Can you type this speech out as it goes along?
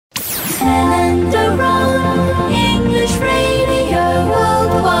and around. English Radio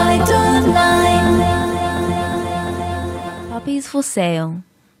Worldwide Online. Puppies for sale.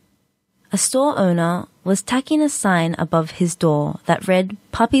 A store owner was tacking a sign above his door that read,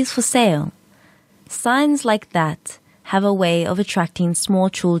 "Puppies for sale." Signs like that have a way of attracting small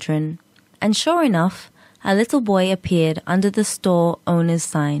children, and sure enough, a little boy appeared under the store owner's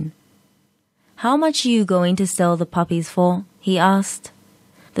sign. "How much are you going to sell the puppies for?" he asked.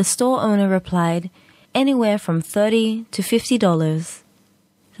 The store owner replied, "Anywhere from $30 to $50.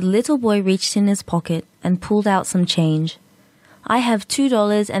 The little boy reached in his pocket and pulled out some change. "I have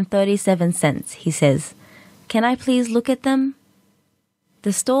 $2.37, he says. "Can I please look at them?"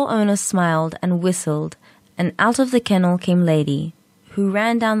 The store owner smiled and whistled, and out of the kennel came Lady, who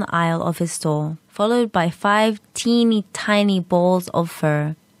ran down the aisle of his store, followed by 5 teeny tiny balls of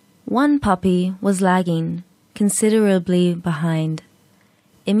fur. One puppy was lagging, considerably behind.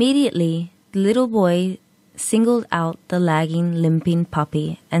 Immediately, the little boy singled out the lagging, limping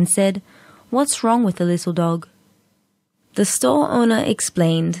puppy and said, "What's wrong with the little dog?" The store owner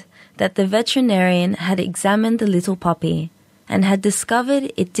explained that the veterinarian had examined the little puppy and had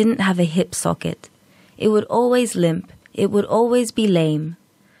discovered it didn't have a hip socket. It would always limp. It would always be lame.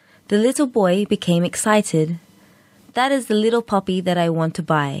 The little boy became excited. "That is the little puppy that I want to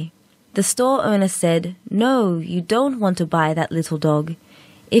buy." The store owner said, "No, you don't want to buy that little dog.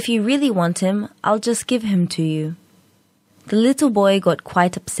 If you really want him, I'll just give him to you." The little boy got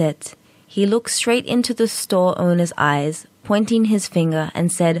quite upset. He looked straight into the store owner's eyes, pointing his finger, and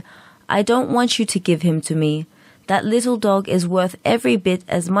said, "I don't want you to give him to me. That little dog is worth every bit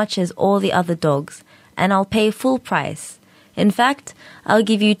as much as all the other dogs, and I'll pay full price. In fact, I'll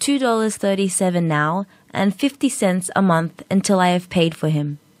give you $2.37 now and 50 cents a month until I have paid for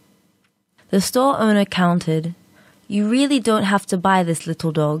him." The store owner countered, "You really don't have to buy this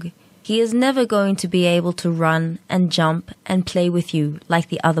little dog. He is never going to be able to run and jump and play with you like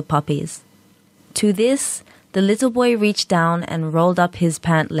the other puppies." To this, the little boy reached down and rolled up his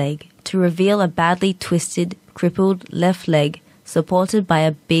pant leg to reveal a badly twisted, crippled left leg supported by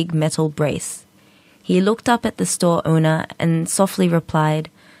a big metal brace. He looked up at the store owner and softly replied,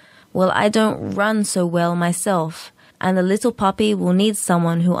 "Well, I don't run so well myself, and the little puppy will need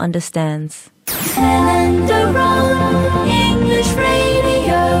someone who understands." And around. English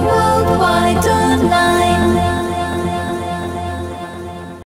Radio Worldwide Online.